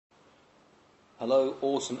Hello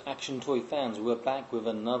awesome action toy fans, we're back with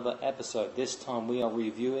another episode. This time we are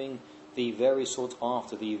reviewing the very sought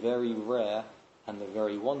after, the very rare and the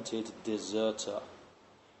very wanted Deserter.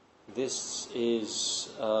 This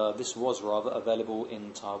was available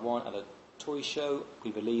in Taiwan at a toy show. We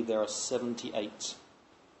believe there are 78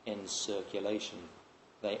 in circulation.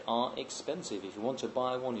 They are expensive. If you want to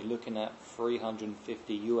buy one, you're looking at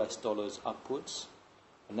 $350 upwards.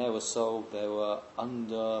 And they were sold, they were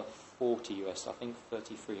under 40 US, I think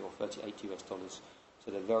 33 or 38 US dollars. So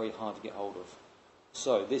they're very hard to get hold of.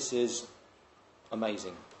 So this is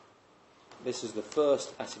amazing. This is the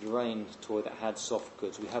first Acid Rain toy that had soft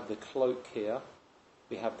goods. We have the cloak here,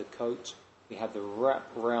 we have the coat, we have the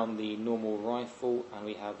wrap around the normal rifle, and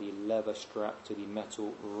we have the leather strap to the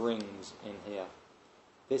metal rings in here.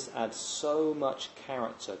 This adds so much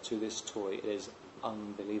character to this toy, it is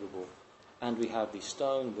unbelievable. And we have the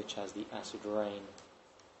stone, which has the Acid Rain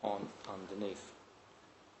on underneath.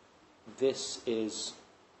 This is,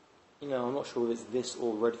 I'm not sure if it's this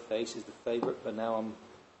or Red Face is the favourite, but now I'm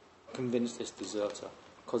convinced it's Deserter,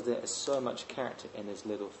 because there is so much character in this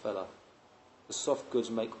little fella. The soft goods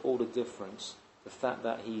make all the difference. The fact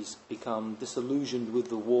that he's become disillusioned with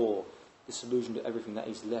the war, disillusioned with everything, that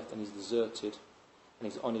he's left and he's deserted,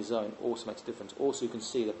 and he's on his own, also makes a difference. Also, you can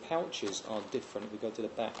see the pouches are different. If we go to the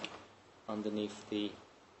back, underneath the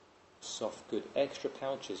soft good, extra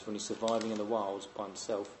pouches when he's surviving in the wilds by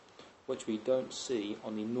himself, which we don't see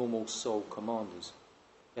on the normal Soul Commanders.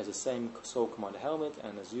 He has the same Soul Commander helmet,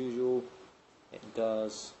 and as usual, it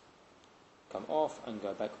does come off and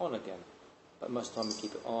go back on again. But most of the time we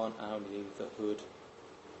keep it on and only leave the hood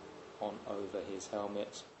on over his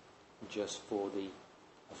helmet, just for the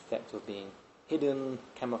effect of being hidden,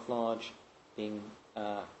 camouflage, being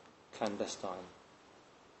clandestine.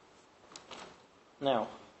 Now,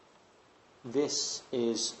 this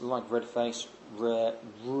is like Red Face, rare,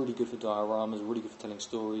 really good for dioramas, really good for telling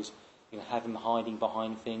stories. You can have him hiding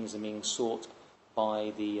behind things and being sought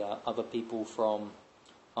by the other people from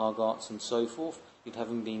Argots and so forth. You can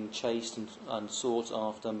have him being chased and sought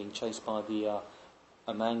after, and being chased by the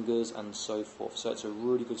Amangas and so forth. So it's a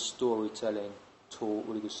really good storytelling tool,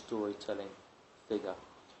 really good storytelling figure.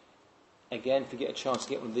 Again, if you get a chance to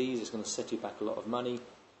get one of these, it's going to set you back a lot of money.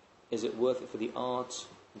 Is it worth it for the art?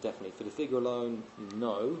 Definitely. For the figure alone,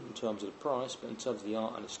 no, in terms of the price, but in terms of the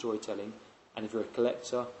art and the storytelling, and if you're a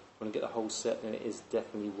collector, you want to get the whole set, then it is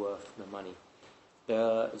definitely worth the money.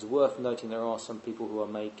 It's worth noting there are some people who are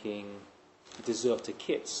making Deserter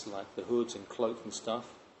kits, like the hoods and cloak and stuff,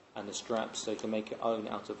 and the straps, so you can make your own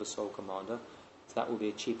out of the Soul Commander. So that will be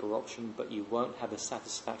a cheaper option, but you won't have the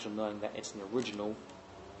satisfaction of knowing that it's an original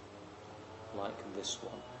like this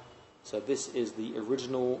one. So this is the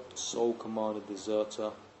original Soul Commander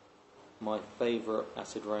Deserter, my favourite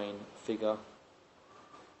Acid Rain figure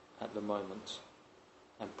at the moment,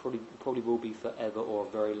 and probably will be forever or a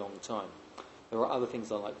very long time. There are other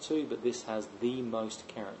things I like too, but this has the most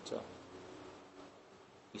character.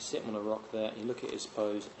 You sit him on a rock there, and you look at his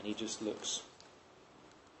pose, and he just looks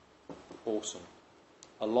awesome.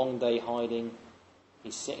 A long day hiding,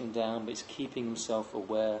 he's sitting down, but he's keeping himself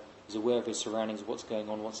aware. He's aware of his surroundings, what's going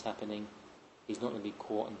on, what's happening. He's not going to be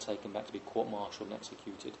caught and taken back to be court-martialed and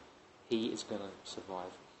executed. He is going to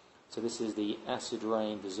survive. So this is the Acid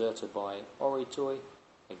Rain Deserter by Ori Toy.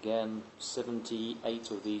 Again,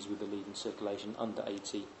 78 of these we believe in circulation, under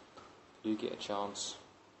 80. Do get a chance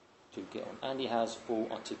to get him. And he has full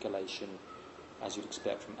articulation, as you'd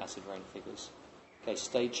expect from Acid Rain figures. Okay,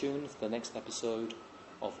 stay tuned for the next episode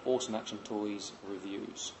of Awesome Action Toys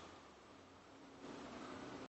Reviews.